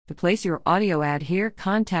To place your audio ad here,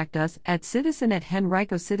 contact us at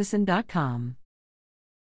citizen@henricocitizen.com.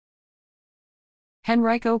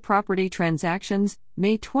 Henrico Property Transactions,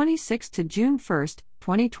 May 26 to June 1,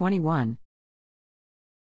 2021.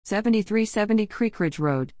 7370 Creek Ridge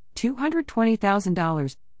Road,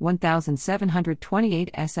 $220,000,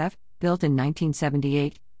 1728 SF, built in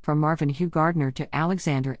 1978, from Marvin Hugh Gardner to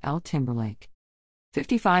Alexander L. Timberlake.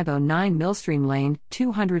 5509 Millstream Lane,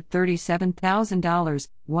 $237,000,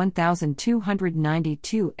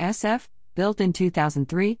 1292 SF, built in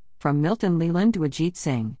 2003, from Milton Leland to Ajit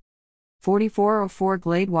Singh. 4404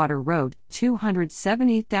 Gladewater Road,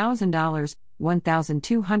 $270,000,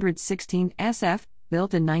 1216 SF,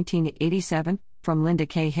 built in 1987, from Linda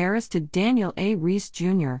K. Harris to Daniel A. Reese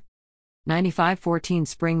Jr. 9514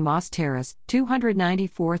 Spring Moss Terrace,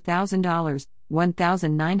 $294,000,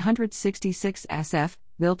 1966 SF,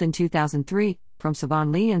 built in 2003, from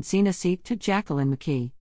Saban Lee and Sina Seek to Jacqueline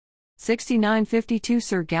McKee. 6952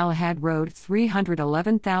 Sir Galahad Road,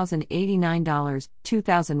 $311,089,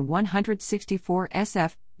 2164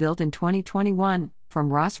 SF, built in 2021,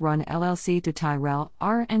 from Ross Run LLC to Tyrell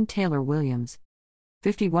R. and Taylor Williams.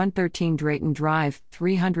 5113 Drayton Drive,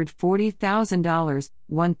 $340,000,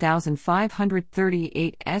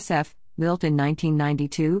 1538 SF, built in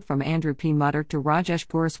 1992, from Andrew P. Mutter to Rajesh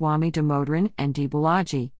Guruswamy to Modrin and D.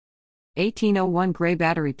 Balaji. 1801 Gray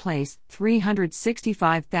Battery Place,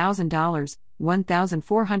 $365,000,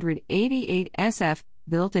 1488 SF,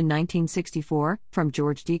 built in 1964, from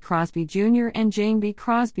George D. Crosby Jr. and Jane B.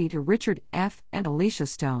 Crosby to Richard F. and Alicia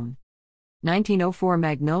Stone. 1904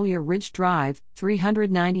 Magnolia Ridge Drive,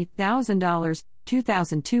 $390,000,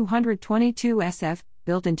 2222 SF,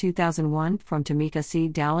 built in 2001, from Tamika C.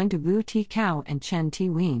 Dowling to Vu T. Cao and Chen T.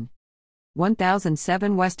 Ween.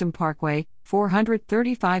 1007 Weston Parkway,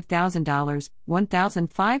 $435,000,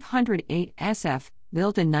 1508 SF,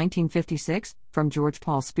 built in 1956, from George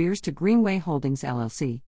Paul Spears to Greenway Holdings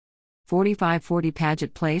LLC. 4540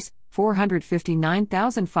 Paget Place,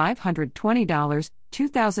 $459,520,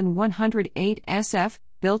 2108 SF,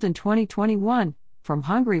 built in 2021, from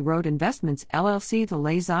Hungary Road Investments LLC to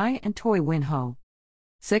Lazai and Toy Win Ho.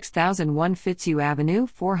 6001 Fitzhugh Avenue,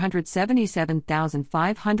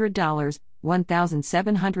 $477,500,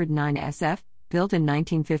 1709 SF, built in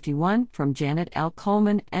 1951, from Janet L.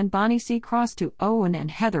 Coleman and Bonnie C. Cross to Owen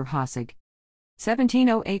and Heather Hossig.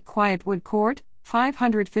 1708 Quietwood Court,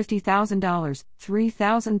 $550,000,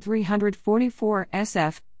 3344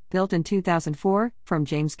 SF, built in 2004, from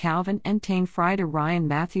James Calvin and Tane Fry to Ryan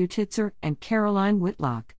Matthew Titzer and Caroline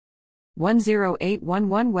Whitlock.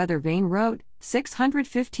 10811 Weather Vane Road,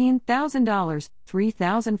 $615,000,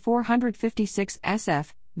 3456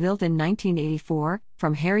 SF, built in 1984,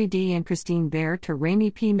 from Harry D. and Christine Baer to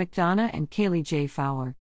Ramey P. McDonough and Kaylee J.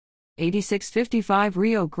 Fowler. 8655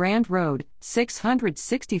 Rio Grande Road,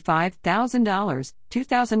 $665,000,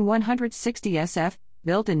 2160 SF,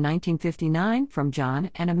 built in 1959, from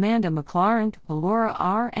John and Amanda McLaren to Laura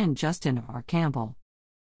R. and Justin R. Campbell.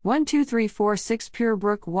 12346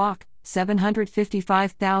 Purebrook Walk,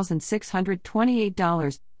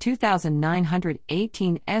 $755,628,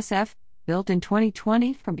 2918 SF, built in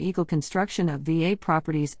 2020, from Eagle Construction of VA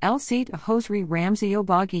Properties LC to Hosiery Ramsey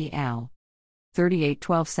Obagi Al.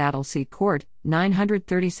 3812 Saddle Seat Court,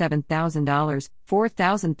 $937,000,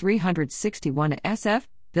 4361 SF,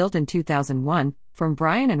 built in 2001, from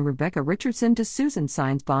Brian and Rebecca Richardson to Susan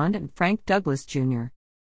Sines Bond and Frank Douglas Jr.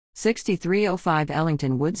 6305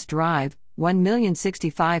 Ellington Woods Drive,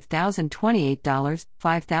 $1,065,028,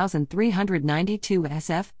 5392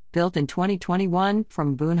 SF, built in 2021,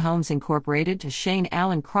 from Boone Homes Incorporated to Shane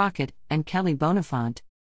Allen Crockett and Kelly Bonifant.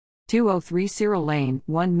 203 Cyril Lane,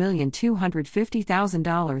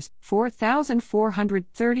 $1,250,000,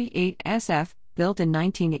 4438 SF, built in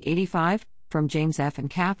 1985, from James F. and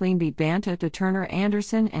Kathleen B. Banta to Turner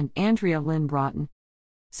Anderson and Andrea Lynn Broughton.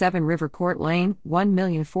 7 River Court Lane,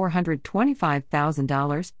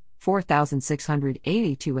 $1,425,000,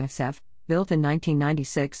 4682 SF, built in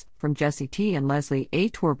 1996, from Jesse T. and Leslie A.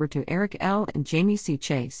 Torber to Eric L. and Jamie C.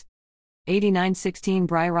 Chase. 8916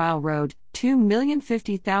 Briar Isle Road,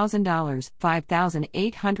 $2,050,000,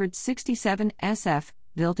 5867 SF,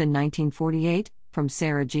 built in 1948, from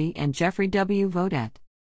Sarah G. and Jeffrey W. Vodette.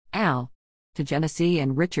 Al. To Genesee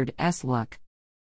and Richard S. Luck.